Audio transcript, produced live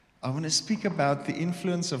I want to speak about the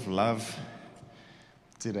influence of love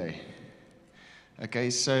today.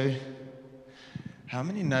 Okay, so how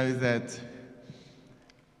many know that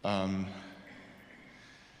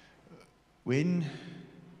when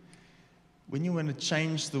you want to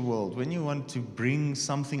change the world, when you want to bring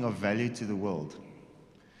something of value to the world,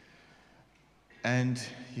 and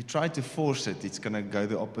you try to force it, it's going to go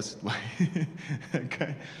the opposite way.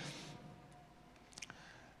 Okay?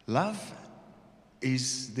 Love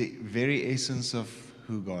is the very essence of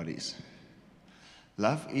who God is.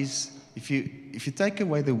 Love is, if you take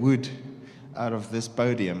away the wood out of this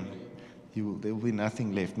podium, there will be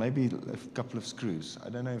nothing left. Maybe a couple of screws. I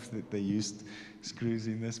don't know if they used screws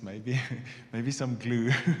in this, maybe some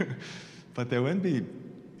glue. But there won't be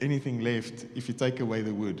anything left if you take away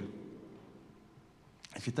the wood.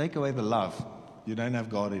 If you take away the love, you don't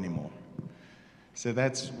have God anymore. So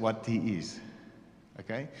that's what He is.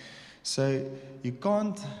 Okay? So you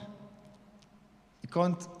can't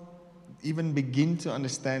even begin to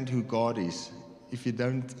understand who God is if you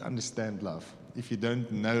don't understand love, if you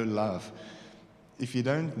don't know love, if you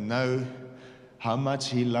don't know how much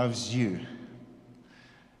He loves you.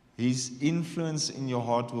 His influence in your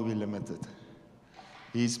heart will be limited.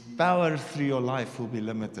 His power through your life will be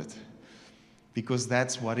limited, because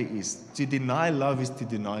that's what it is. To deny love is to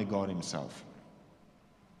deny God Himself.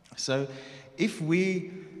 So if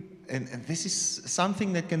we, and this is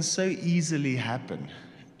something that can so easily happen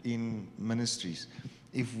in ministries,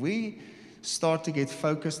 if we start to get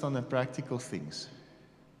focused on the practical things,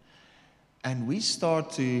 and we start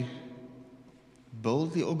to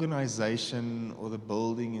build the organization or the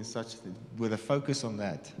building in such with a focus on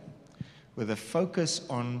that, with a focus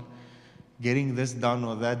on getting this done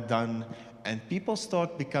or that done, and people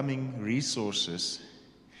start becoming resources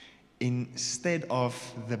instead of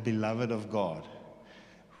the beloved of God,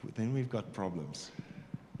 then we've got problems.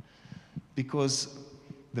 Because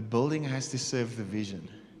the building has to serve the vision.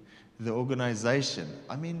 The organization,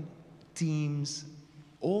 teams,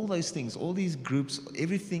 all those things, all these groups,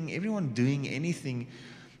 everything, everyone doing anything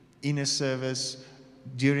in a service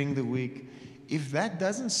during the week, if that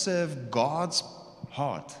doesn't serve God's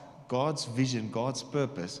heart, God's vision, God's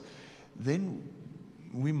purpose, then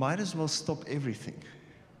we might as well stop everything.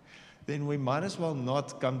 Then we might as well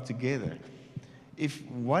not come together. If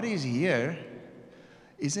what is here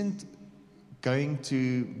isn't going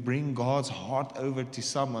to bring God's heart over to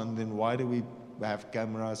someone, then why do we have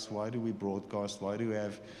cameras? Why do we broadcast? Why do we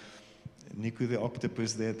have Nico the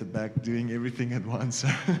octopus there at the back doing everything at once?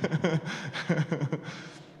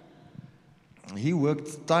 He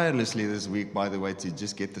worked tirelessly this week, by the way, to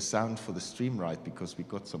just get the sound for the stream right, because we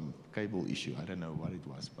got some cable issue. I don't know what it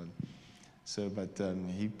was, but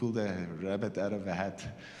he pulled a rabbit out of a hat,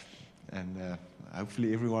 and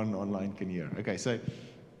hopefully everyone online can hear. Okay, so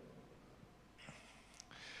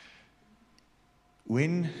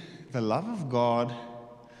when the love of God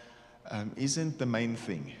isn't the main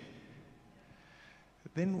thing,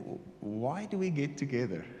 then why do we get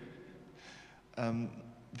together?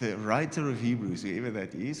 The writer of Hebrews, whoever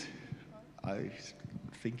that is, I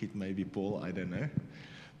think it may be Paul, I don't know.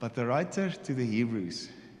 But the writer to the Hebrews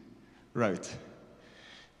wrote,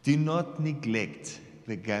 "Do not neglect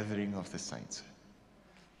the gathering of the saints."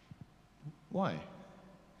 Why?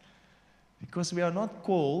 Because we are not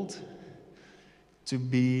called to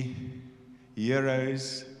be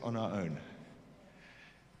heroes on our own.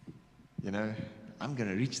 You know, I'm going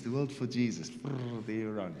to reach the world for Jesus. There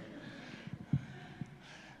you run.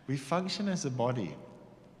 We function as a body.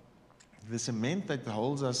 The cement that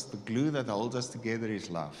holds us, the glue that holds us together is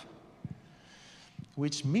love.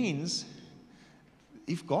 Which means,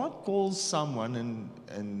 if God calls someone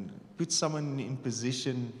and puts someone in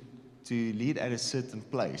position to lead at a certain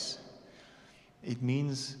place, it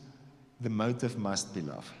means the motive must be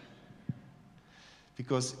love.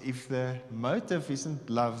 Because if the motive isn't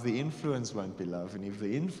love, the influence won't be love. And if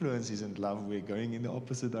the influence isn't love, we're going in the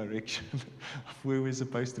opposite direction of where we're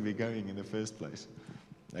supposed to be going in the first place.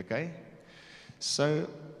 Okay? So,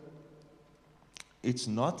 it's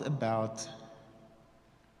not about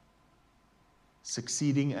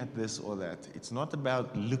succeeding at this or that. It's not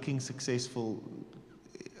about looking successful.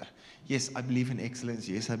 Yes, I believe in excellence.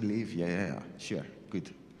 Yes, I believe. Yeah, sure,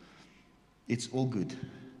 good. It's all good.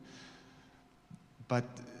 But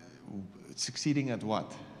succeeding at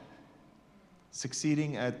what?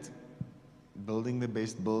 Succeeding at building the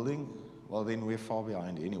best building? Well, then we're far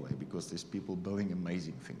behind anyway, because there's people building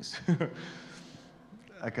amazing things.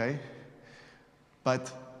 Okay? But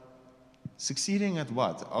succeeding at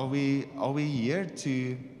what? Are we here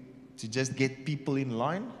to just get people in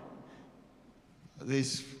line?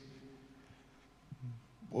 There's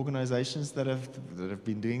organizations that have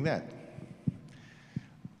been doing that.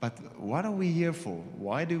 But what are we here for?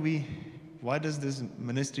 Why does this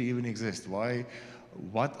ministry even exist?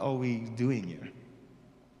 What are we doing here?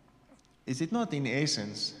 Is it not in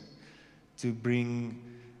essence to bring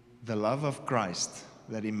the love of Christ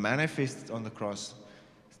that He manifested on the cross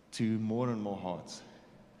to more and more hearts?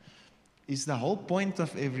 Is the whole point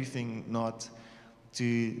of everything not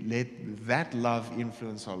to let that love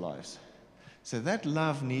influence our lives? So that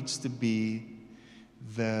love needs to be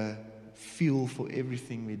the fuel for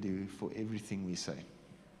everything we do, for everything we say.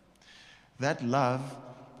 That love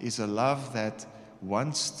is a love that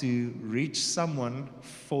wants to reach someone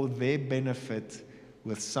for their benefit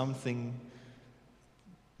with something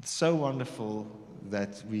so wonderful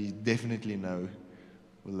that we definitely know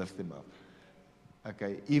will lift them up.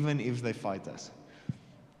 Okay, even if they fight us.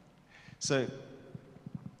 So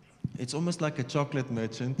it's almost like a chocolate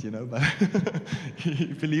merchant, but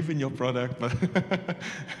you believe in your product, but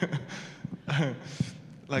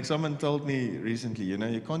like someone told me recently, you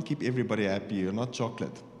can't keep everybody happy, you're not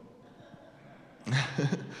chocolate.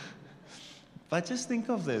 But just think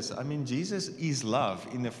of this. I mean, Jesus is love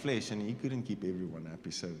in the flesh, and He couldn't keep everyone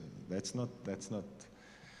happy. So that's not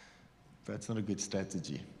a good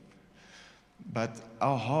strategy. But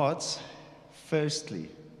our hearts, firstly,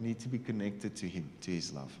 need to be connected to Him, to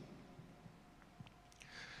His love.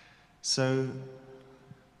 So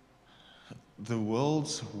the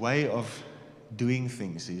world's way of doing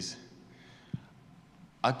things is,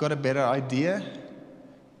 I've got a better idea,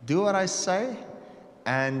 do what I say,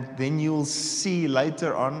 and then you'll see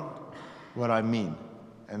later on what I mean.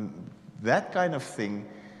 And that kind of thing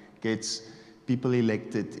gets people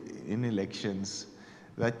elected in elections.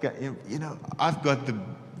 I've got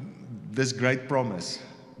this great promise,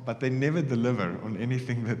 but they never deliver on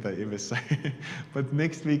anything that they ever say. But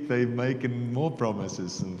next week they make more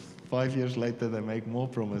promises, and 5 years later they make more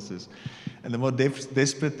promises. And the more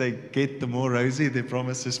desperate they get, the more rosy their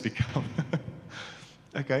promises become.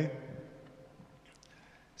 Okay?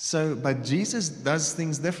 So, but Jesus does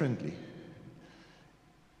things differently.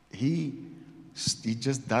 He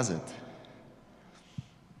just does it.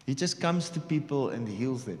 He just comes to people and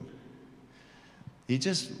heals them. He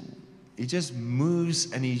just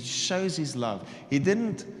moves and He shows His love. He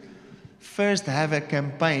didn't first have a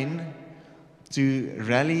campaign to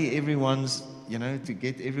rally everyone's, to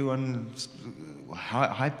get everyone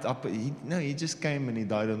hyped up. He just came and He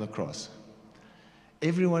died on the cross.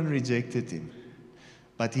 Everyone rejected Him.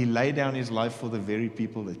 But He laid down His life for the very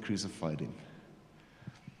people that crucified Him.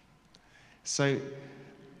 So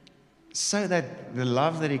that the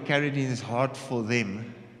love that He carried in His heart for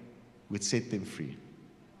them would set them free.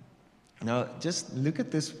 Now, just look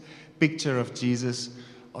at this picture of Jesus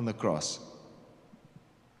on the cross.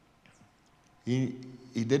 He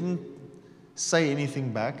didn't say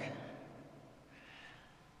anything back.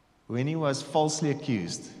 When He was falsely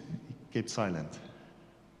accused, He kept silent.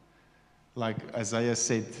 Like Isaiah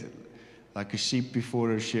said, like a sheep before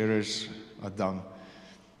her shearers are dumb,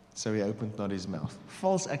 so He opened not His mouth.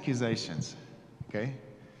 False accusations, okay?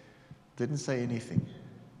 Didn't say anything.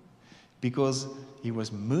 Because He was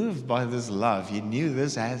moved by this love. He knew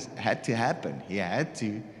this had to happen. He had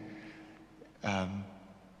to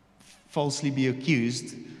falsely be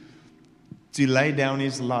accused to lay down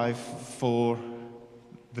His life for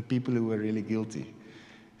the people who were really guilty.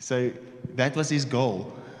 So that was His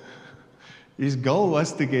goal. His goal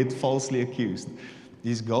was to get falsely accused.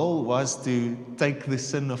 His goal was to take the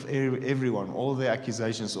sin of everyone, all the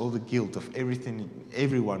accusations, all the guilt of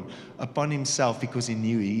everyone upon Himself, because He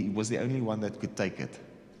knew He was the only one that could take it.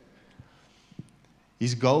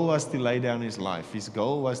 His goal was to lay down His life. His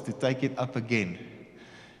goal was to take it up again.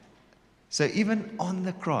 So even on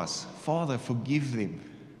the cross, Father, forgive them.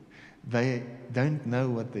 They don't know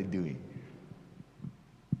what they're doing.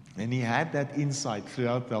 And He had that insight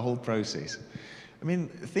throughout the whole process. I mean,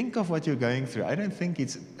 think of what you're going through. I don't think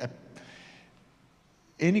it's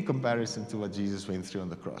any comparison to what Jesus went through on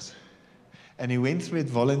the cross. And He went through it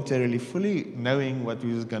voluntarily, fully knowing what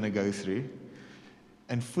He was going to go through,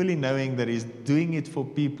 and fully knowing that He's doing it for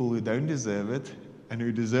people who don't deserve it and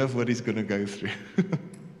who deserve what He's going to go through.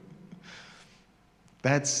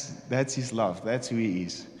 That's His love. That's who He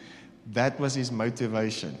is. That was His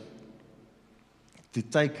motivation. To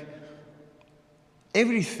take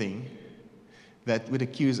everything that would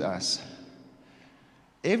accuse us,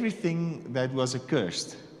 everything that was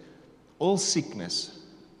accursed, all sickness,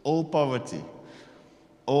 all poverty,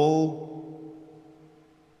 all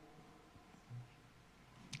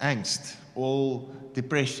angst, all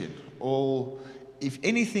depression, if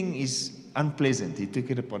anything is unpleasant, He took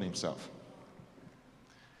it upon Himself.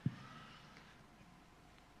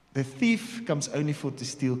 The thief comes only for to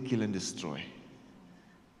steal, kill, and destroy.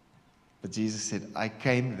 But Jesus said, I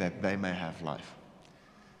came that they may have life.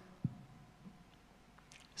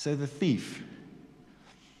 So the thief,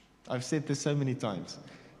 I've said this so many times,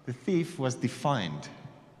 the thief was defined.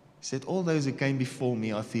 He said, all those who came before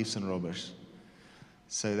me are thieves and robbers.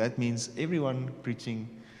 So that means everyone preaching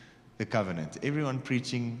the covenant, everyone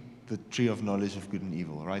preaching the tree of knowledge of good and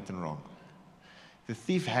evil, right and wrong. The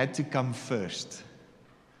thief had to come first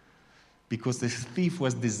because the thief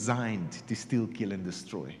was designed to steal, kill, and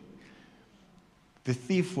destroy. The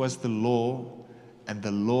thief was the law, and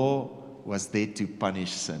the law was there to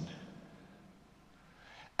punish sin.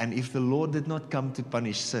 And if the law did not come to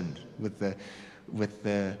punish sin with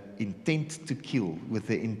the intent to kill, with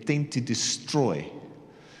the intent to destroy,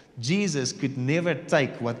 Jesus could never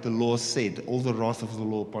take what the law said, all the wrath of the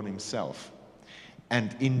law upon himself,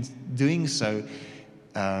 and in doing so,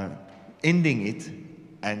 ending it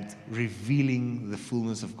and revealing the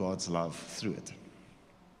fullness of God's love through it.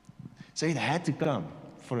 So it had to come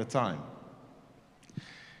for a time.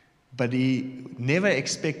 But he never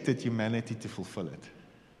expected humanity to fulfill it.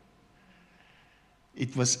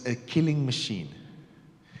 It was a killing machine.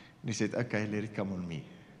 And he said, okay, let it come on me.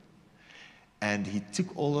 And he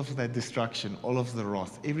took all of that destruction, all of the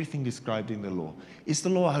wrath, everything described in the law. Is the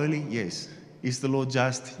law holy? Yes. Is the law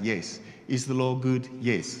just? Yes. Is the law good?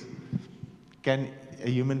 Yes. Can a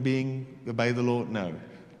human being obey the law? No.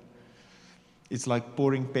 It's like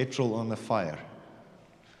pouring petrol on a fire.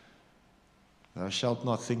 Thou shalt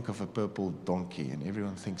not think of a purple donkey, and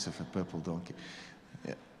everyone thinks of a purple donkey.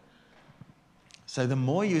 Yeah. So the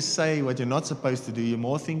more you say what you're not supposed to do, you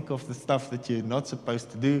more think of the stuff that you're not supposed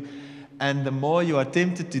to do, and the more you are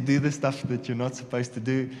tempted to do the stuff that you're not supposed to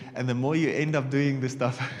do, and the more you end up doing the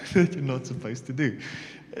stuff that you're not supposed to do.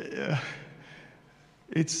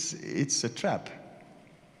 It's a trap.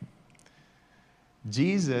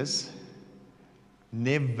 Jesus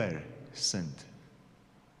never sinned.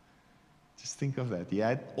 Just think of that. He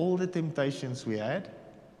had all the temptations we had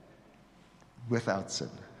without sin.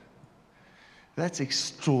 That's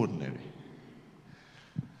extraordinary.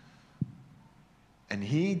 And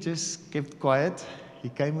he just kept quiet. He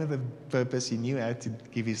came with a purpose. He knew how to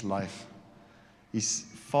give his life. His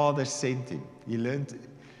Father sent him. He learned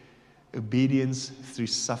obedience through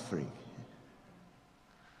suffering.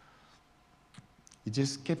 He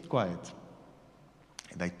just kept quiet.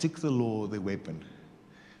 And they took the law, the weapon,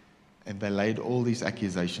 and they laid all these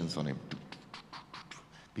accusations on him.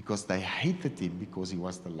 Because they hated him because he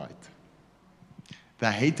was the light.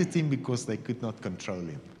 They hated him because they could not control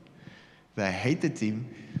him. They hated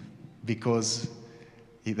him because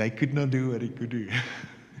they could not do what he could do.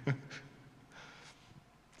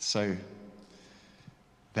 So,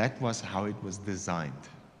 that was how it was designed.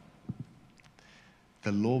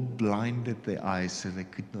 The law blinded their eyes so they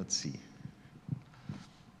could not see.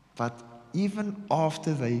 But even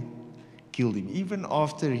after they killed him, even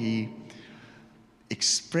after he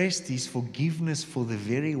expressed his forgiveness for the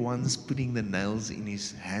very ones putting the nails in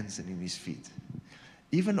his hands and in his feet,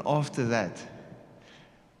 even after that,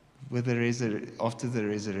 after the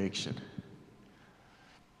resurrection,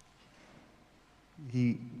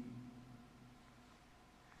 he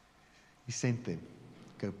sent them,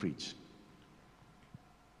 go preach.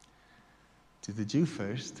 To the Jew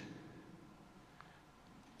first,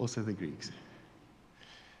 also the Greeks.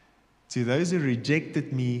 To those who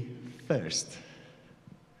rejected me first,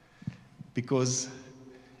 because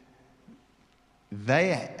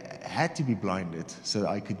they had to be blinded so that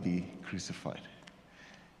I could be crucified.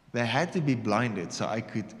 They had to be blinded so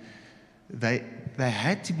they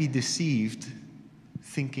had to be deceived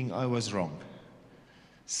thinking I was wrong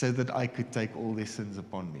so that I could take all their sins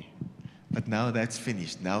upon me. But now that's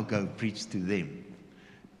finished. Now go preach to them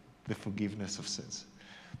the forgiveness of sins.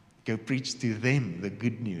 Go preach to them the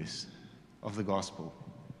good news of the gospel.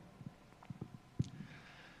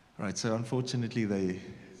 Right, so unfortunately they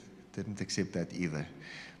didn't accept that either.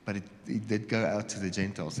 But it did go out to the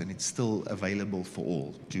Gentiles, and it's still available for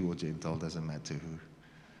all, Jew or Gentile, doesn't matter who.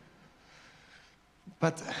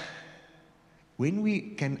 But when we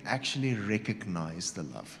can actually recognize the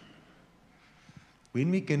love, when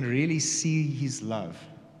we can really see his love,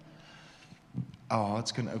 our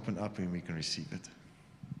hearts can open up and we can receive it.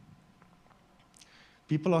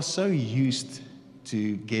 People are so used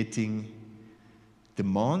to getting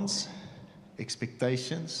demands,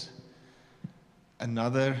 expectations,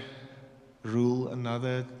 another rule,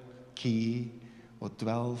 another key, or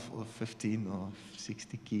 12 or 15 or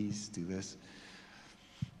 60 keys to this,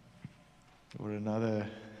 or another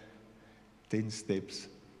 10 steps.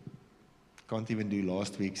 Can't even do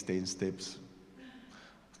last week's 10 steps.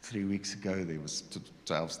 3 weeks ago there was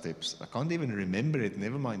 12 steps. I can't even remember it,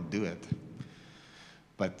 never mind do it.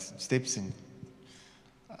 But steps in,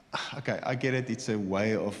 okay, I get it, it's a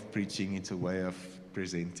way of preaching, it's a way of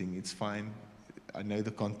presenting, it's fine. I know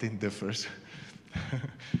the content differs,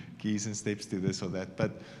 keys and steps to this or that,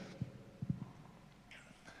 but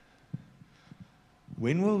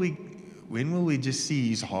when will we just see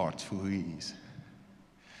his heart for who he is?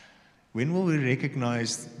 When will we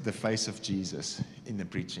recognize the face of Jesus in the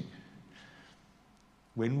preaching?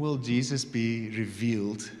 When will Jesus be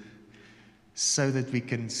revealed so that we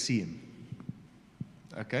can see him?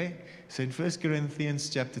 Okay? So in 1 Corinthians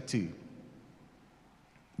chapter 2,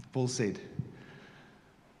 Paul said,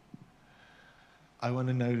 I want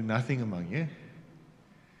to know nothing among you.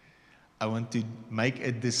 I want to make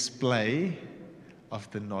a display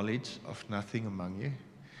of the knowledge of nothing among you.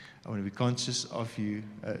 I want to be conscious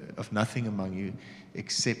of nothing among you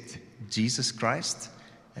except Jesus Christ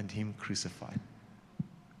and him crucified.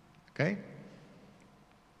 Okay?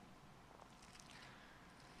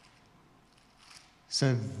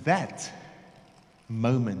 So that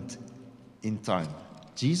moment in time,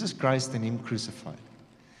 Jesus Christ and him crucified,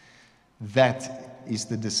 that is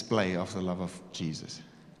the display of the love of Jesus.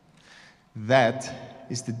 That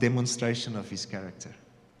is the demonstration of his character.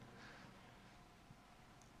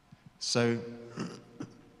 So, you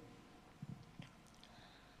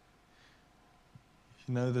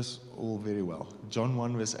know this all very well. John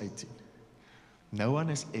 1 verse 18. No one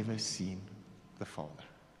has ever seen the Father,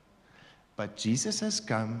 but Jesus has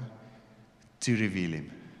come to reveal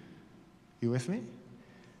him. You with me?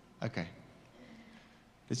 Okay.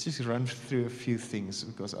 Let's just run through a few things,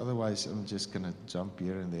 because otherwise I'm just going to jump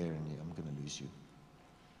here and there and I'm going to lose you.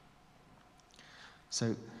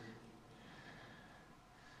 So,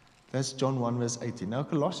 that's John 1 verse 18. Now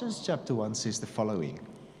Colossians chapter 1 says the following.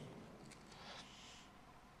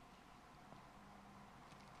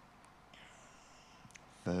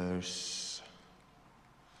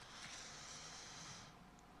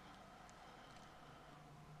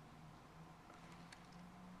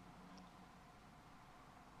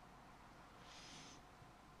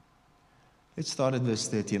 Let's start at verse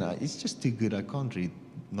 13. It's just too good. I can't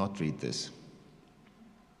not read this.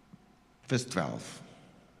 Verse 12.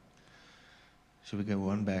 Shall we go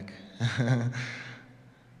one back?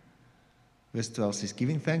 Verse 12 says,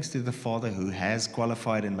 giving thanks to the Father who has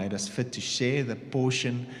qualified and made us fit to share the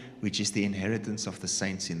portion which is the inheritance of the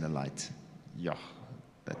saints in the light. Yeah,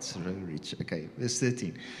 that's really rich. Okay, verse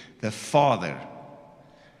 13. The Father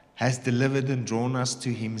has delivered and drawn us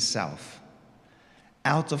to himself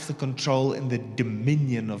out of the control and the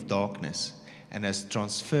dominion of darkness and has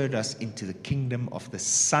transferred us into the kingdom of the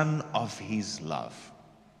Son of his love.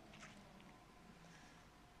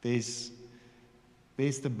 There's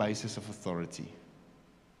the basis of authority.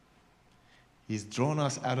 He's drawn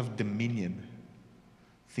us out of dominion,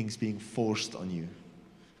 things being forced on you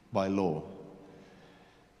by law.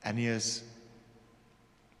 And he has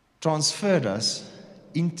transferred us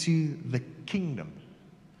into the kingdom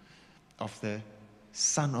of the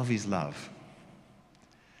Son of his love.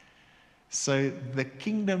 So the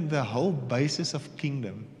kingdom, the whole basis of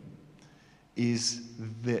kingdom is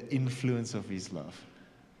the influence of his love.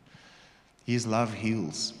 His love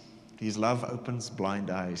heals. His love opens blind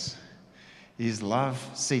eyes. His love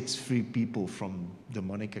sets free people from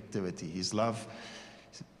demonic activity. His love,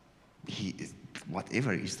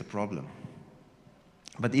 whatever is the problem.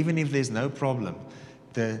 But even if there's no problem,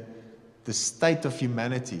 the state of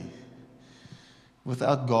humanity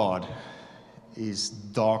without God is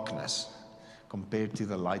darkness compared to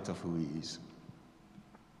the light of who he is.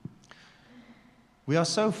 We are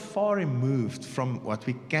so far removed from what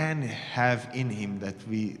we can have in him that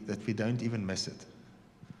we don't even miss it.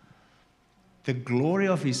 The glory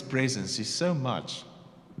of his presence is so much.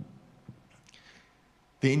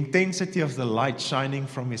 The intensity of the light shining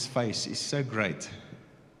from his face is so great.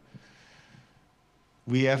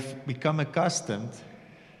 We have become accustomed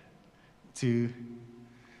to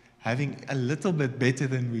having a little bit better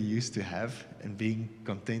than we used to have and being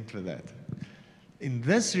content with that. In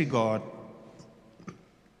this regard,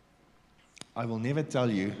 I will never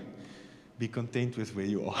tell you, be content with where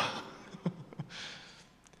you are.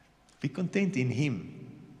 Be content in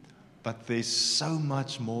him. But there's so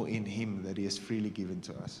much more in him that he has freely given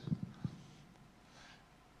to us.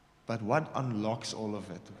 But what unlocks all of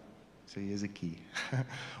it? So here's a key.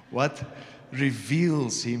 What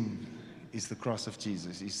reveals him is the cross of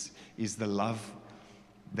Jesus, is the love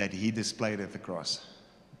that he displayed at the cross.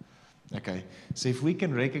 Okay, so if we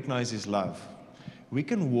can recognize his love, we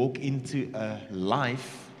can walk into a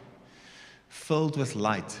life filled with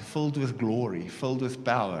light, filled with glory, filled with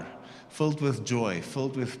power, filled with joy,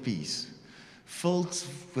 filled with peace, filled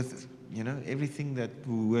with, everything that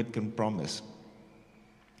the word can promise.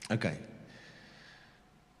 Okay.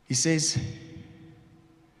 He says,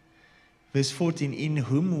 verse 14, in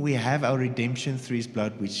whom we have our redemption through his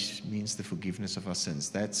blood, which means the forgiveness of our sins.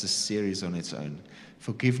 That's a series on its own.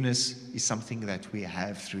 Forgiveness is something that we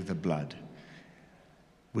have through the blood,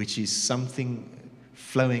 which is something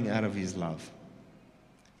flowing out of his love.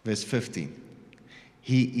 Verse 15,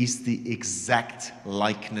 he is the exact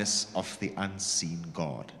likeness of the unseen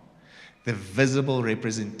God, the visible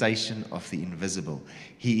representation of the invisible.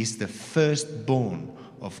 He is the firstborn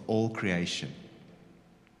of all creation.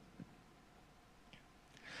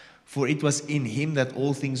 For it was in him that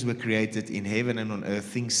all things were created, in heaven and on earth,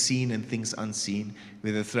 things seen and things unseen,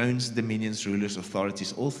 whether thrones, dominions, rulers,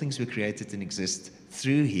 authorities. All things were created and exist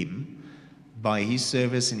through him, by his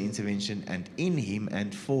service and intervention, and in him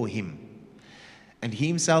and for him. And he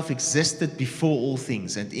himself existed before all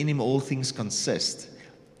things, and in him all things consist.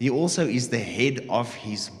 He also is the head of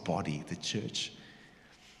his body, the church.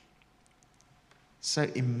 So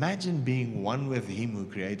imagine being one with him who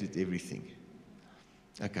created everything.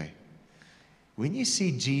 Okay. When you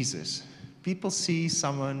see Jesus, people see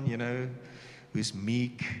someone, who's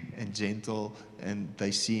meek and gentle, and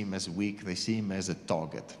they see him as weak. They see him as a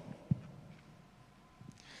target.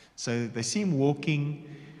 So they see him walking,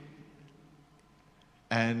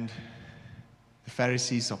 and the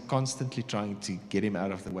Pharisees are constantly trying to get him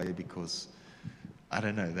out of the way because, I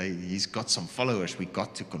don't know, he's got some followers. We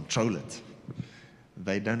got to control it.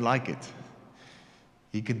 They don't like it.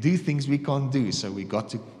 He can do things we can't do, so we got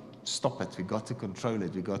to stop it. We got to control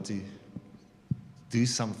it. We got to do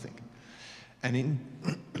something. And in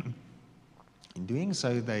doing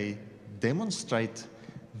so, they demonstrate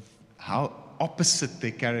how opposite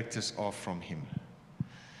their characters are from him.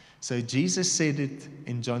 So Jesus said it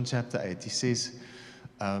in John chapter 8. He says,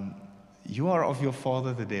 you are of your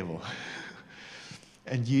father the devil,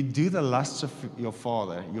 and you do the lusts of your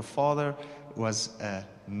father. Your father was a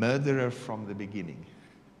murderer from the beginning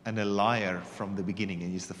and a liar from the beginning,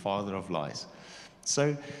 and he's the father of lies.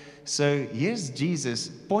 So here's Jesus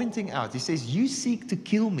pointing out. He says, you seek to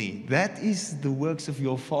kill me. That is the works of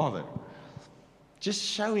your father. Just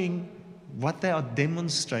showing what they are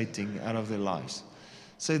demonstrating out of their lives.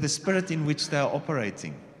 So the spirit in which they are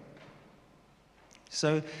operating.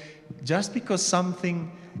 So just because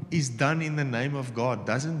something is done in the name of God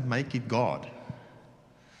doesn't make it God.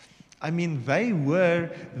 I mean,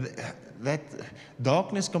 that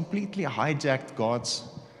darkness completely hijacked God's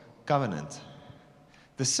covenant.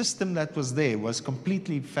 The system that was there was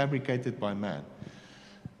completely fabricated by man.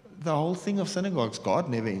 The whole thing of synagogues, God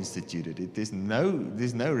never instituted it. There's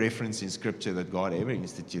no reference in Scripture that God ever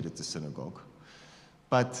instituted the synagogue.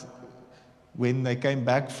 But when they came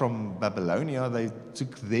back from Babylonia, they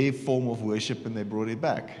took their form of worship and they brought it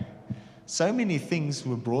back. So many things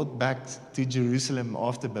were brought back to Jerusalem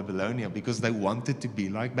after Babylonia because they wanted to be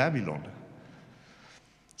like Babylon.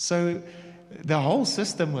 So the whole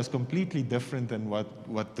system was completely different than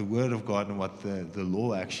what the Word of God and what the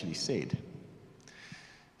law actually said.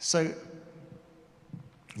 So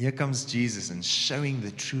here comes Jesus and showing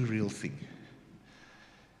the true, real thing.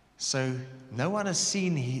 So no one has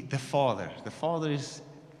seen the Father. The Father is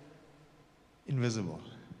invisible.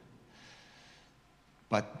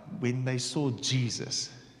 But when they saw Jesus,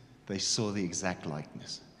 they saw the exact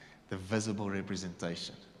likeness, the visible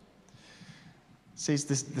representation. It says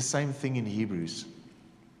the same thing in Hebrews.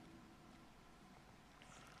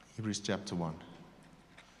 Hebrews chapter 1.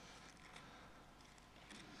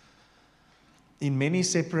 In many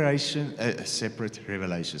separate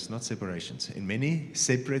revelations, not separations, in many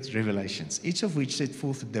separate revelations, each of which set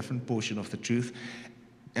forth a different portion of the truth,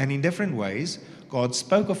 and in different ways, God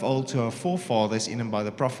spoke of old to our forefathers in and by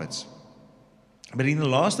the prophets. But in the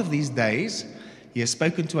last of these days, he has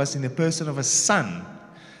spoken to us in the person of a Son,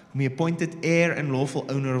 whom he appointed heir and lawful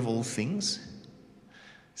owner of all things.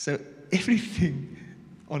 So everything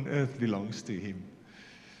on earth belongs to him.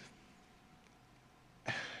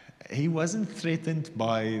 He wasn't threatened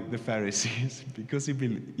by the Pharisees because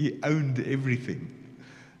he owned everything.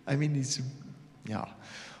 I mean,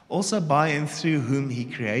 Also by and through whom he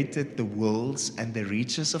created the worlds and the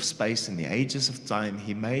reaches of space and the ages of time.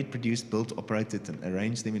 He made, produced, built, operated, and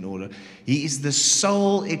arranged them in order. He is the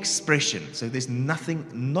sole expression. So there's nothing,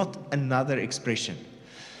 not another expression.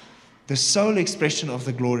 The sole expression of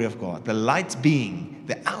the glory of God, the light being,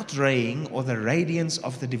 the outraying or the radiance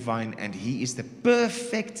of the divine, and he is the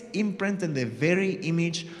perfect imprint and the very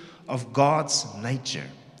image of God's nature.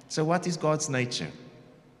 So what is God's nature?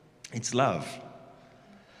 It's love.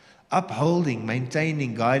 Upholding,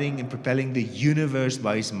 maintaining, guiding, and propelling the universe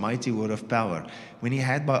by his mighty word of power, when he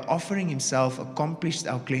had, by offering himself, accomplished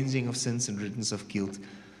our cleansing of sins and riddance of guilt,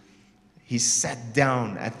 he sat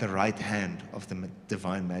down at the right hand of the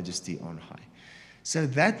divine majesty on high. So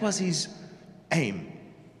that was his aim.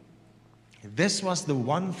 This was the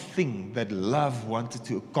one thing that love wanted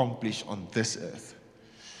to accomplish on this earth,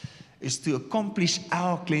 is to accomplish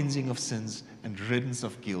our cleansing of sins and riddance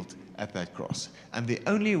of guilt at that cross. And the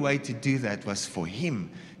only way to do that was for him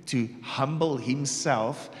to humble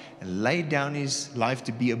himself and lay down his life,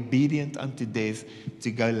 to be obedient unto death, to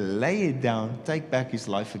go lay it down, take back his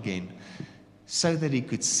life again, so that he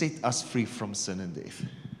could set us free from sin and death.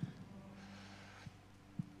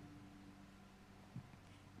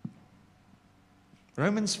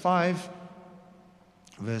 Romans 5,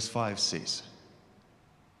 verse 5 says,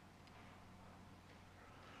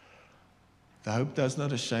 "The hope does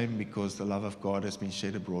not shame, because the love of God has been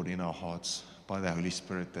shed abroad in our hearts by the Holy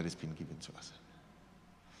Spirit that has been given to us."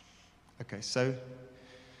 Okay, so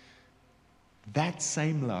that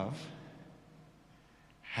same love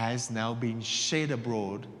has now been shed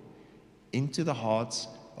abroad into the hearts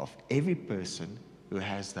of every person who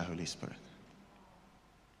has the Holy Spirit.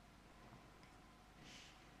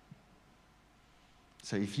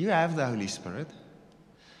 So if you have the Holy Spirit,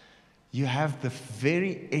 you have the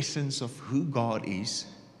very essence of who God is,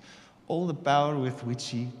 all the power with which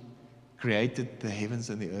He created the heavens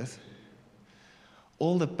and the earth,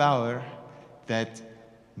 all the power that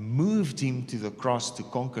moved Him to the cross to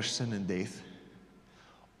conquer sin and death.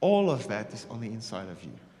 All of that is on the inside of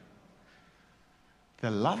you.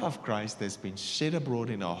 The love of Christ has been shed abroad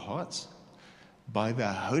in our hearts by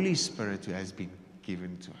the Holy Spirit who has been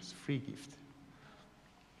given to us. Free gift.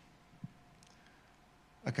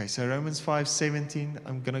 Okay, so Romans 5:17,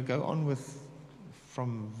 I'm going to go on with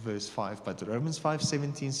from verse 5, but Romans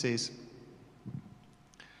 5:17 says,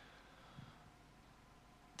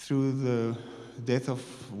 "Through the death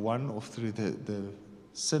of one, or through the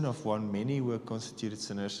sin of one, many were constituted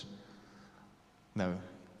sinners." No,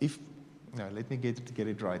 let me get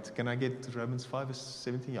it right. Can I get Romans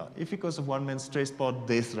 5:17? Yeah. "If because of one man's trespass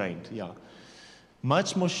death reigned," yeah,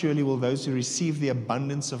 "much more surely will those who receive the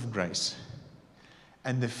abundance of grace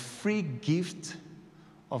and the free gift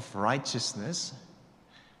of righteousness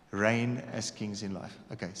reign as kings in life."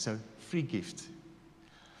 Okay, so free gift.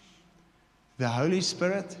 The Holy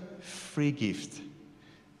Spirit, free gift.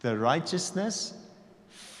 The righteousness,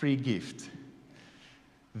 free gift.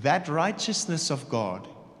 That righteousness of God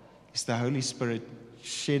is the Holy Spirit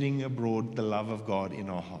shedding abroad the love of God in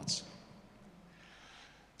our hearts.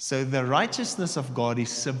 So the righteousness of God is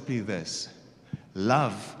simply this: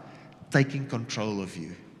 love taking control of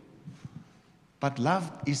you. But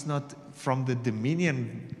love is not from the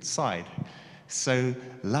dominion side. So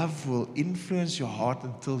love will influence your heart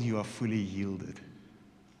until you are fully yielded.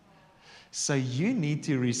 So you need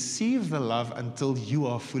to receive the love until you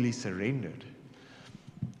are fully surrendered.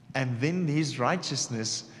 And then His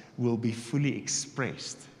righteousness will be fully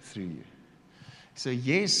expressed through you. So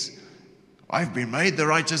yes, I've been made the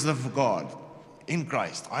righteousness of God in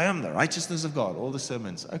Christ. I am the righteousness of God. All the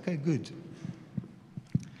sermons. Okay, good.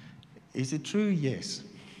 Is it true? Yes.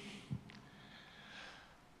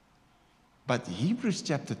 But Hebrews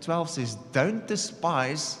chapter 12 says, "Don't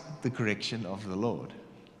despise the correction of the Lord,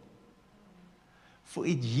 for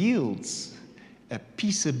it yields a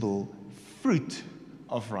peaceable fruit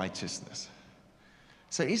of righteousness."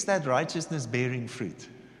 So is that righteousness bearing fruit?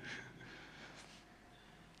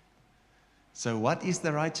 So what is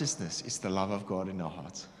the righteousness? It's the love of God in our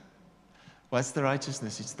hearts. What's the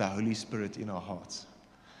righteousness? It's the Holy Spirit in our hearts.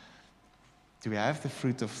 Do we have the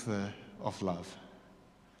fruit of love?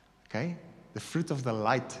 Okay? The fruit of the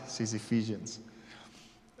light, says Ephesians.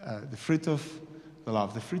 The fruit of the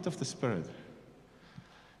love, the fruit of the Spirit.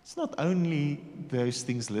 It's not only those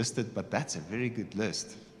things listed, but that's a very good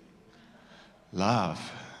list. Love,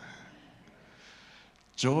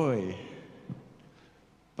 joy.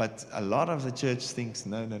 But a lot of the church thinks,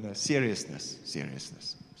 no, seriousness.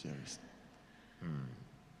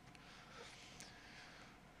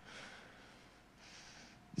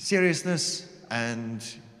 Seriousness, and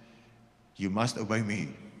you must obey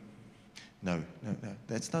me. No,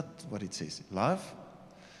 that's not what it says. Love,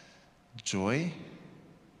 joy,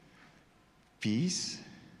 peace,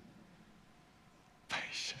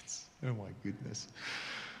 patience. Oh my goodness.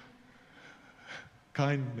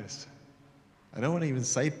 Kindness. I don't want to even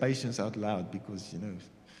say patience out loud because,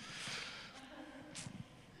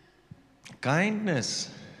 kindness.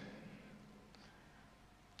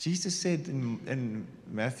 Jesus said in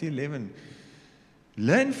Matthew 11,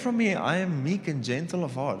 Learn from me, I am meek and gentle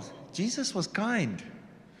of heart. Jesus was kind.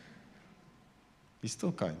 He's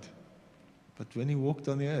still kind. But when he walked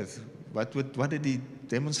on the earth, what did he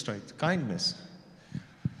demonstrate? Kindness.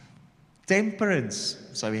 Temperance.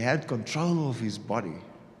 So he had control of his body.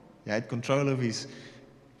 He had control of his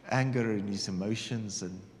anger and his emotions.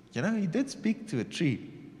 And, he did speak to a tree.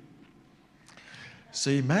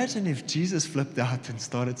 So imagine if Jesus flipped out and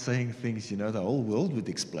started saying things, the whole world would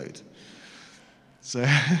explode. So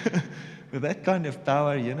with that kind of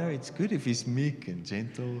power, it's good if he's meek and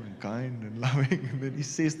gentle and kind and loving, and then he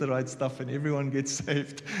says the right stuff and everyone gets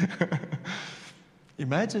saved.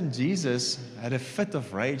 Imagine Jesus had a fit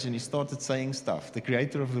of rage and he started saying stuff. The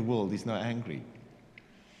creator of the world is now angry.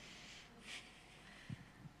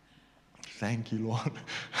 Thank you, Lord.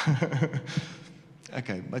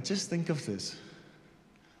 Okay, but just think of this.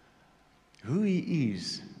 Who he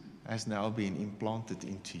is has now been implanted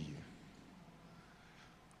into you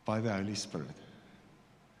by the Holy Spirit.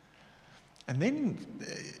 And then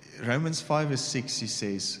Romans 5 verse 6, he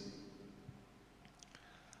says,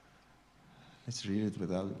 let's read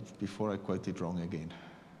it before I quote it wrong again.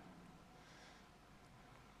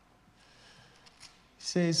 He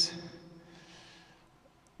says,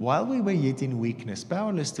 while we were yet in weakness,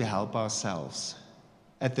 powerless to help ourselves,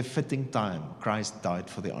 at the fitting time, Christ died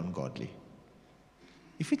for the ungodly.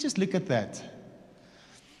 If you just look at that,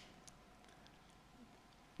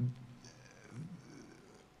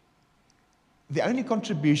 the only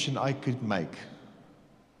contribution I could make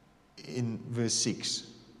in verse 6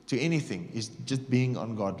 to anything is just being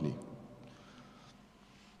ungodly.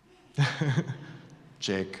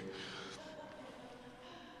 Check.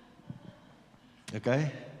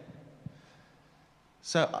 Okay?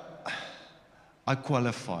 So I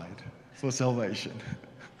qualified for salvation.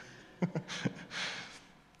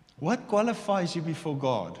 What qualifies you before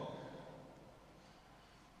God?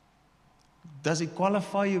 Does it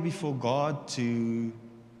qualify you before God to,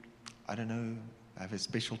 have a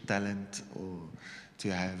special talent, or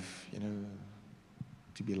to have,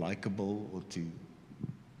 to be likable, or to,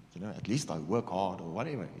 at least I work hard, or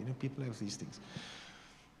whatever. People have these things.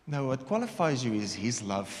 No, what qualifies you is his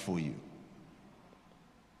love for you.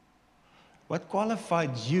 What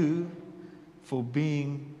qualified you for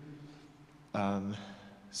being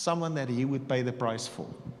someone that he would pay the price for?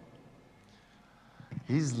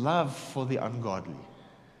 His love for the ungodly.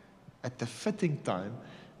 At the fitting time,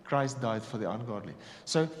 Christ died for the ungodly.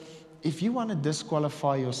 So, if you want to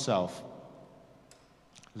disqualify yourself,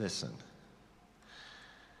 listen.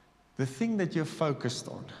 The thing that you're focused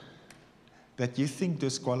on, that you think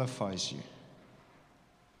disqualifies you,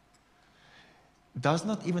 does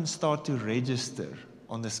not even start to register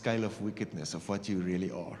on the scale of wickedness of what you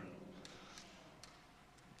really are.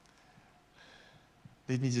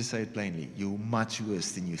 Let me just say it plainly. You're much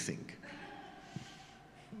worse than you think.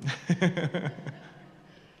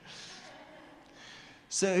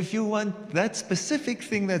 So if you want that specific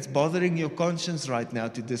thing that's bothering your conscience right now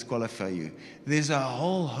to disqualify you, there's a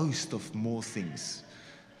whole host of more things.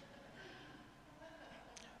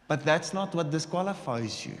 But that's not what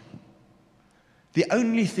disqualifies you. The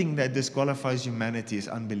only thing that disqualifies humanity is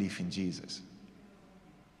unbelief in Jesus.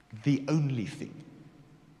 The only thing.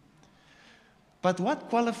 But what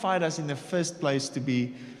qualified us in the first place to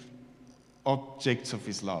be objects of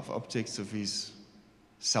his love, objects of his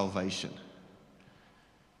salvation?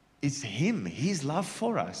 It's him, his love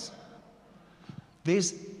for us.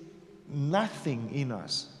 There's nothing in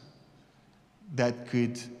us that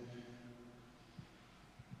could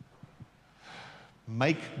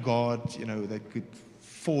make God, that could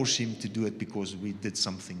force him to do it because we did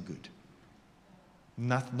something good.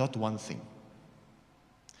 Not one thing.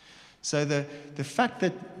 So the fact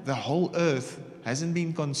that the whole earth hasn't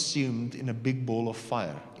been consumed in a big ball of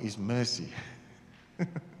fire is mercy.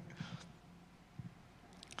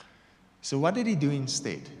 So what did he do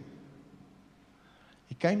instead?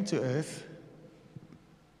 He came to earth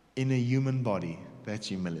in a human body. That's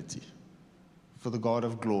humility. For the God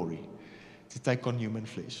of glory, to take on human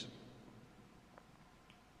flesh.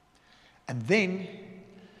 And then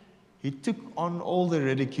he took on all the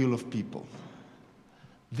ridicule of people.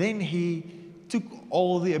 Then he took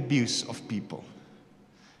all the abuse of people,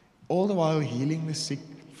 all the while healing the sick,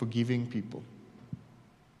 forgiving people.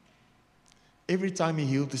 Every time he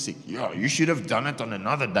healed the sick, you should have done it on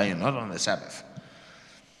another day and not on the Sabbath.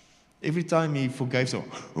 Every time he forgave someone,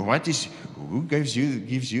 who gives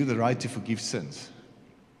you the right to forgive sins?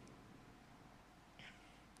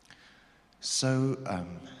 So,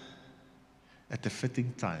 at the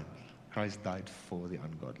fitting time, Christ died for the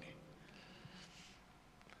ungodly.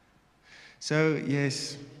 So,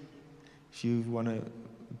 yes, if you want to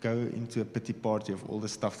go into a pity party of all the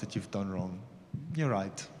stuff that you've done wrong, you're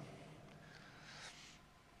right.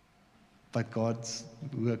 But God's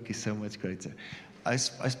work is so much greater. I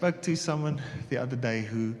spoke to someone the other day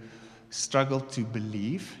who struggled to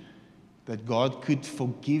believe that God could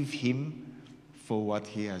forgive him for what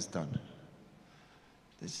he has done.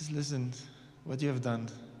 They just listen, what you have done.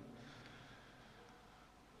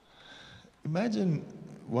 Imagine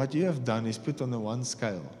what you have done is put on the one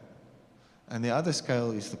scale, and the other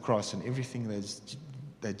scale is the cross and everything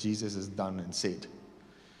that Jesus has done and said.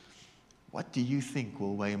 What do you think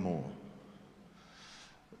will weigh more?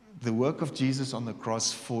 The work of Jesus on the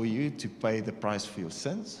cross for you to pay the price for your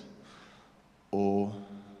sins, or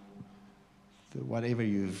whatever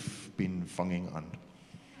you've been fanging on?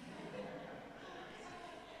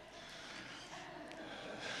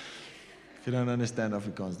 If you don't understand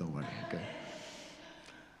Afrikaans, don't worry, okay?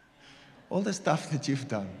 All the stuff that you've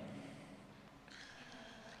done,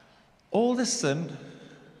 all the sin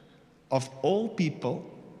of all people,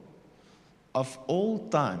 of all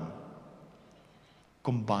time,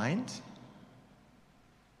 combined,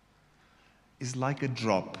 is like a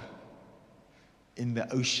drop in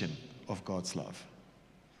the ocean of God's love.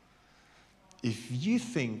 If you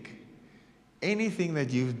think anything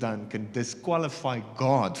that you've done can disqualify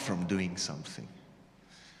God from doing something,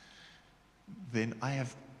 then I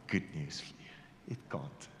have good news for you. It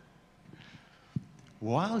can't.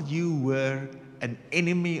 While you were an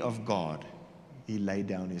enemy of God, He laid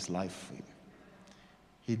down His life for you.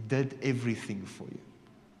 He did everything for you.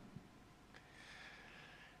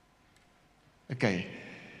 Okay,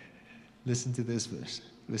 listen to this verse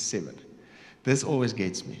 7. This always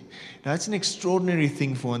gets me. Now, it's an extraordinary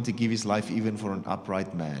thing for one to give his life even for an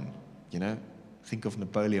upright man. You know, think of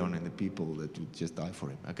Napoleon and the people that would just die for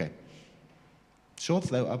him. Okay. Short,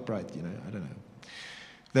 though upright, you know, I don't know.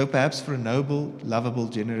 Though perhaps for a noble, lovable,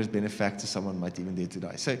 generous benefactor, someone might even dare to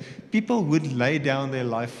die. So people would lay down their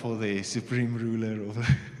life for their supreme ruler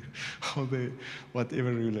or the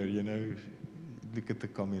whatever ruler, you know. Look at the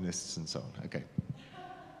communists and so on. Okay.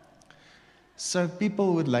 So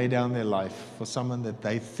people would lay down their life for someone that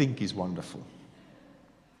they think is wonderful.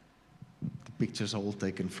 The pictures are all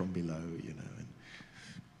taken from below, you know, and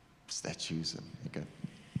statues and okay.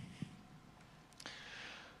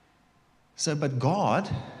 So, but God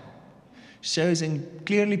shows and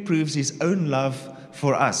clearly proves His own love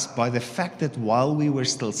for us by the fact that while we were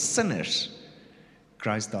still sinners,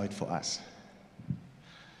 Christ died for us.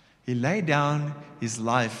 He laid down His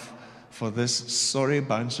life for this sorry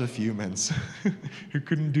bunch of humans who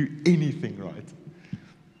couldn't do anything right.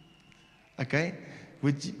 Okay?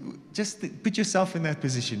 Would you, just put yourself in that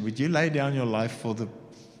position. Would you lay down your life for the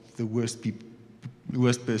worst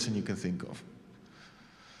person you can think of?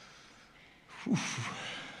 Whew.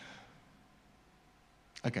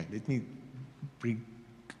 Okay, let me bring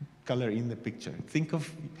color in the picture. Think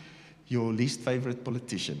of your least favorite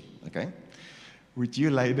politician, okay? Would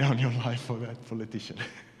you lay down your life for that politician?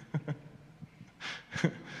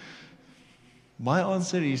 My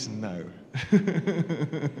answer is no.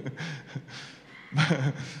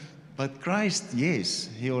 But Christ, yes,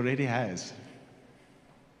 He already has.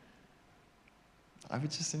 I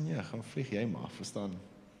would just say, ja, gaan vlieg jy maar, verstaan?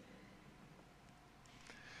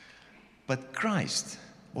 But Christ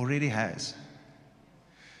already has.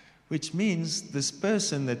 Which means this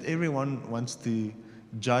person that everyone wants to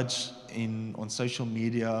judge on social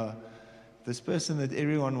media, this person that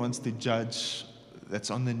everyone wants to judge, that's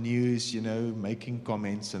on the news, you know, making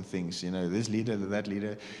comments and things, you know, this leader, that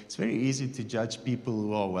leader. It's very easy to judge people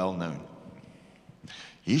who are well known.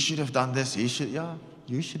 He should have done this, you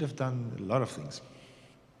should have done a lot of things.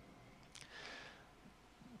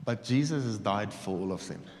 But Jesus has died for all of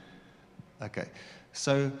them. Okay,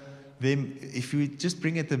 so then if we just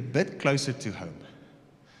bring it a bit closer to home,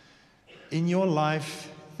 in your life,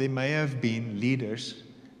 there may have been leaders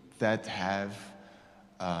that have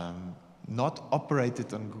not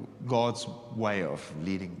operated on God's way of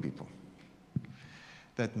leading people,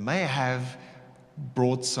 that may have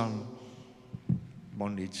brought some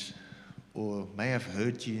bondage or may have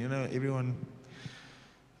hurt you. You know, everyone,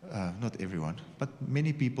 not everyone, but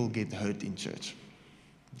many people get hurt in church.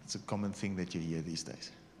 It's a common thing that you hear these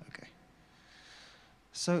days. Okay.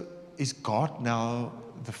 So is God now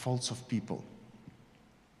the faults of people?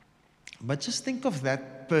 But just think of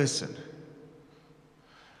that person.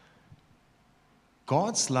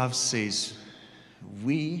 God's love says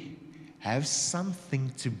we have something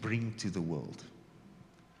to bring to the world.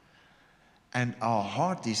 And our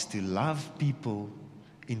heart is to love people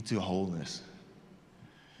into wholeness.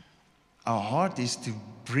 Our heart is to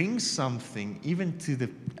bring something even to the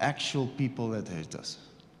actual people that hurt us.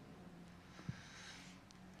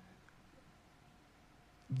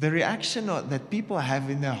 The reaction that people have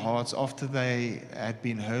in their hearts after they had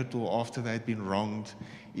been hurt or after they had been wronged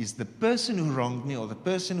is the person who wronged me or the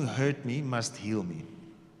person who hurt me must heal me.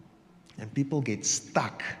 And people get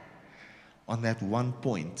stuck on that one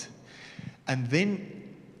point. And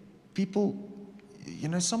then people,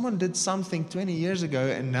 someone did something 20 years ago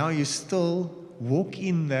and now you still walk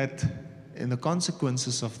in the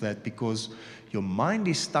consequences of that because your mind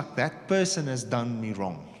is stuck. That person has done me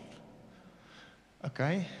wrong.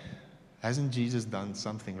 Okay? Hasn't Jesus done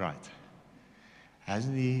something right?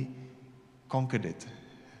 Hasn't he conquered it?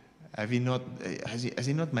 Has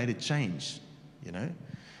he not made a change?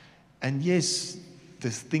 And yes,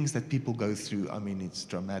 the things that people go through, it's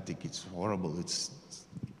dramatic, it's horrible,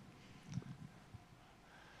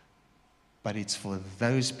 but it's for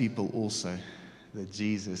those people also that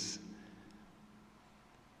Jesus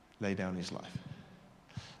laid down his life.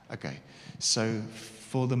 Okay, so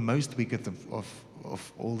for the most wicked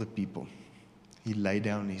of all the people, he laid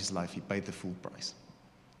down his life, he paid the full price.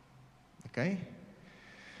 Okay?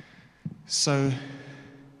 So,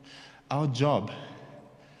 our job,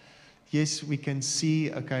 yes, we can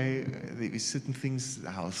see, okay, there are certain things,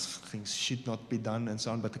 how things should not be done and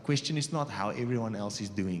so on, but the question is not how everyone else is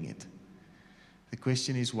doing it. The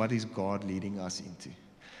question is, what is God leading us into?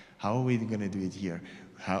 How are we going to do it here?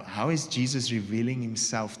 How is Jesus revealing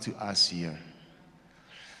himself to us here?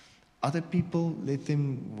 Other people, let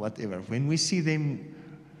them, whatever. When we see them,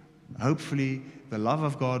 hopefully the love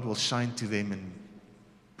of God will shine to them and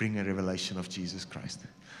bring a revelation of Jesus Christ.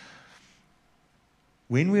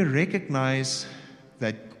 When we recognize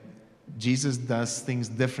that Jesus does things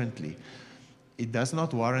differently, it does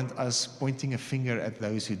not warrant us pointing a finger at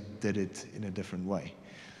those who did it in a different way.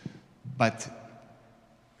 But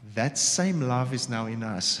that same love is now in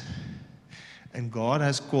us. And God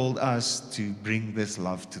has called us to bring this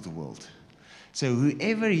love to the world. So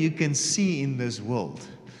whoever you can see in this world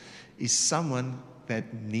is someone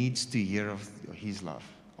that needs to hear of his love,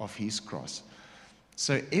 of his cross.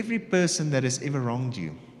 So every person that has ever wronged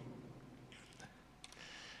you,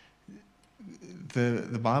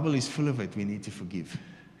 the Bible is full of it, we need to forgive.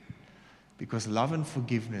 Because love and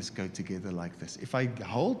forgiveness go together like this. If I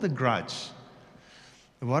hold the grudge,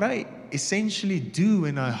 what I essentially do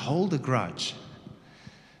when I hold a grudge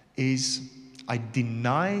is I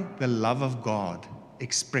deny the love of God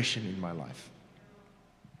expression in my life.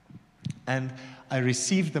 And I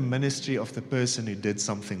receive the ministry of the person who did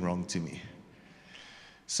something wrong to me.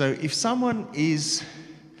 So if someone is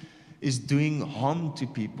doing harm to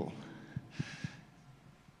people,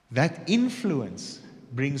 that influence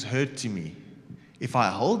brings hurt to me. If I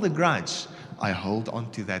hold the grudge, I hold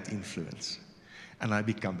on to that influence and I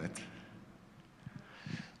become it.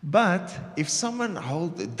 But if someone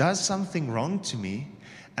does something wrong to me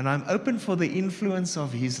and I'm open for the influence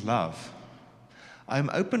of his love, I'm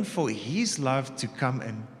open for his love to come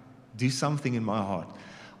and do something in my heart,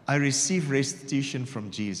 I receive restitution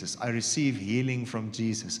from Jesus. I receive healing from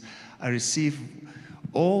Jesus. I receive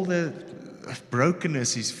all the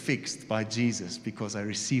brokenness is fixed by Jesus because I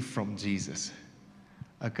receive from Jesus.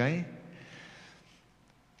 Okay?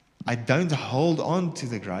 I don't hold on to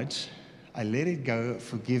the grudge. I let it go,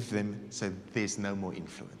 forgive them, so there's no more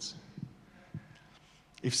influence.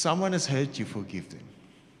 If someone has hurt you, forgive them.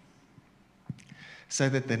 So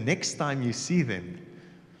that the next time you see them,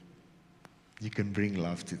 you can bring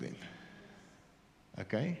love to them.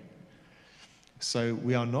 Okay? So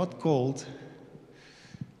we are not called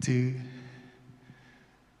to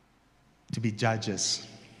be judges.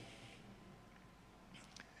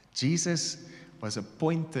 Jesus was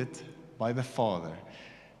appointed by the Father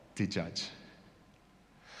to judge.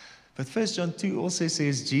 But 1 John 2 also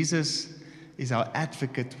says Jesus is our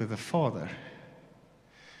advocate with the Father.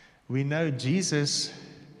 We know Jesus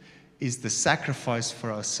is the sacrifice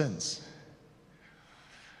for our sins.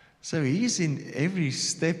 So he's in every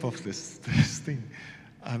step of this thing.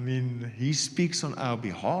 I mean, he speaks on our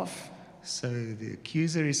behalf. So the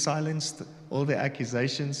accuser is silenced. All the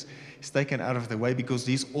accusations is taken out of the way because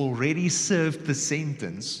he's already served the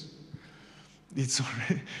sentence.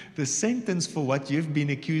 The sentence for what you've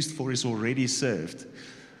been accused for is already served.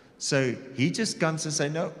 So he just comes and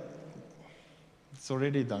says, no, it's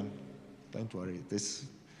already done. Don't worry. This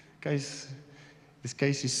case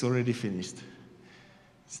is already finished.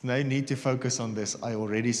 There's no need to focus on this. I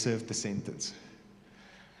already served the sentence.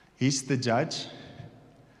 He's the judge.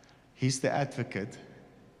 He's the advocate.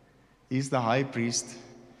 He's the high priest.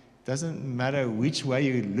 Doesn't matter which way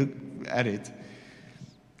you look at it.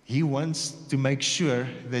 He wants to make sure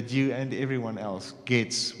that you and everyone else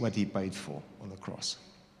gets what he paid for on the cross.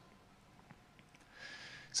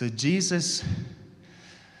 So Jesus,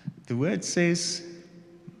 the word says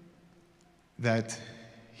that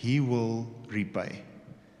he will repay.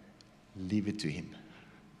 Leave it to him.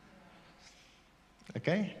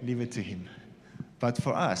 Okay? Leave it to him. But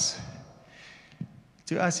for us,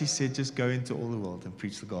 to us he said, just go into all the world and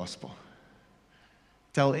preach the gospel.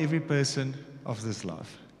 Tell every person of this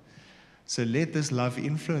love. So let this love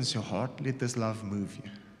influence your heart. Let this love move you.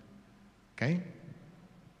 Okay?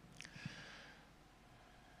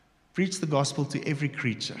 Preach the gospel to every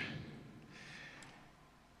creature.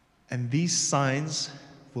 And these signs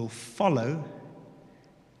will follow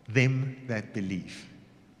them that believe.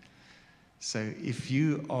 So if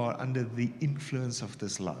you are under the influence of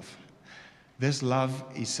this love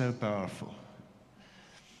is so powerful.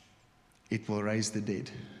 It will raise the dead.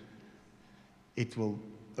 It will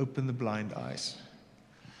open the blind eyes.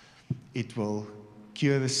 It will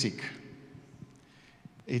cure the sick.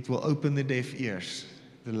 It will open the deaf ears.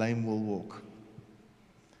 The lame will walk.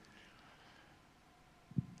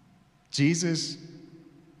 Jesus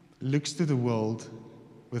looks to the world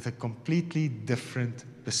with a completely different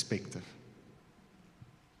perspective.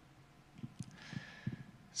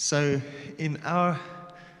 So in our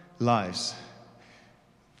lives,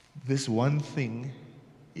 this one thing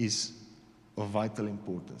is of vital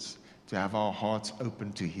importance, to have our hearts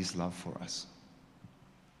open to his love for us.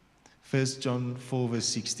 1 John 4 verse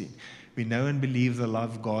 16. We know and believe the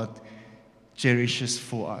love God cherishes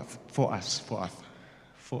for us.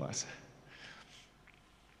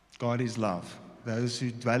 God is love. Those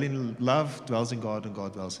who dwell in love dwells in God, and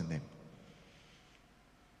God dwells in them.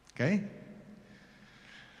 Okay?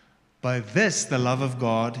 By this, the love of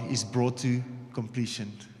God is brought to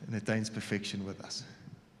completion and attains perfection with us.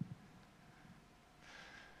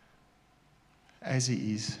 As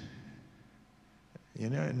he is.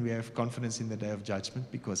 And we have confidence in the day of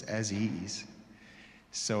judgment, because as he is,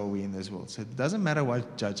 so are we in this world. So it doesn't matter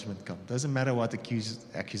what judgment comes. It doesn't matter what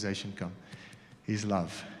accusation comes. His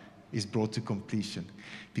love is brought to completion,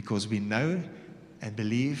 because we know and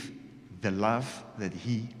believe the love that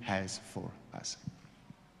he has for us.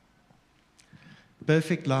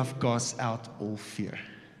 Perfect love casts out all fear.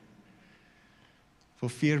 For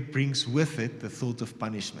fear brings with it the thought of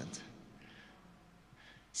punishment.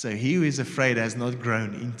 So he who is afraid has not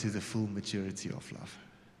grown into the full maturity of love.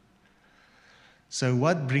 So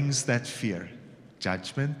what brings that fear?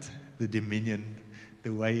 Judgment, the dominion,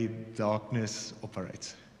 the way darkness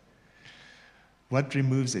operates. What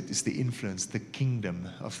removes it is the influence, the kingdom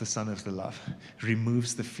of the Son of the Love.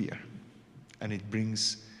 Removes the fear. And it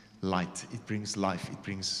brings light, it brings life, it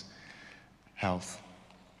brings health.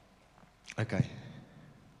 Okay.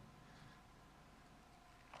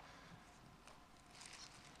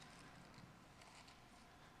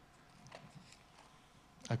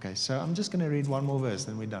 Okay, so I'm just going to read one more verse,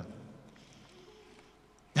 then we're done.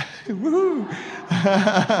 Woohoo!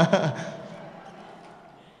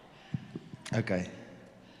 Okay.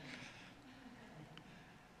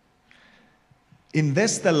 In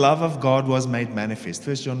this the love of God was made manifest.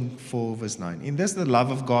 1 John 4 verse 9. In this the love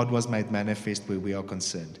of God was made manifest where we are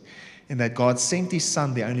concerned. In that God sent his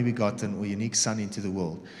Son, the only begotten or unique Son, into the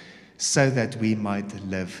world, so that we might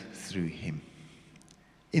live through him.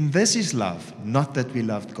 In this is love, not that we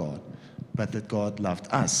loved God, but that God loved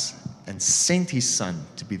us and sent his Son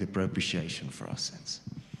to be the propitiation for our sins.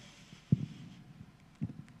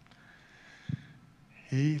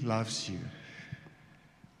 He loves you.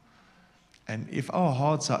 And if our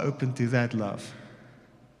hearts are open to that love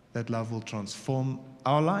will transform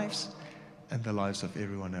our lives and the lives of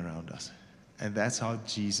everyone around us. And that's how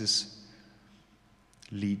Jesus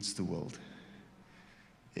leads the world.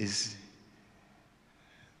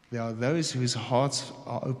 There are those whose hearts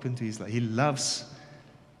are open to his love. He loves.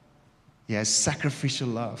 He has sacrificial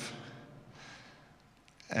love.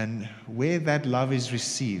 And where that love is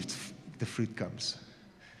received, the fruit comes.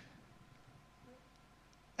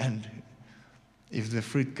 And if the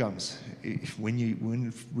fruit comes, when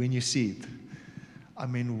you see it, I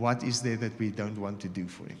mean, what is there that we don't want to do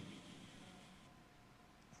for him?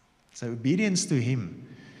 So obedience to him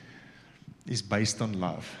is based on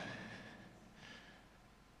love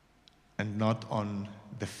and not on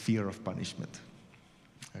the fear of punishment.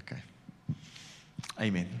 Okay.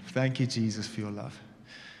 Amen. Thank you, Jesus, for your love.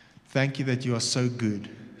 Thank you that you are so good.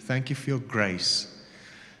 Thank you for your grace.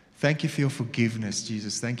 Thank you for your forgiveness,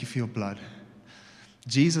 Jesus. Thank you for your blood.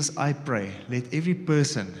 Jesus, I pray, let every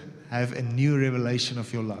person have a new revelation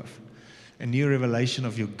of your love, a new revelation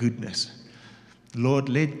of your goodness. Lord,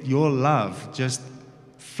 let your love just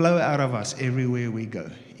flow out of us everywhere we go.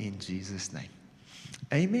 In Jesus' name.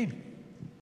 Amen.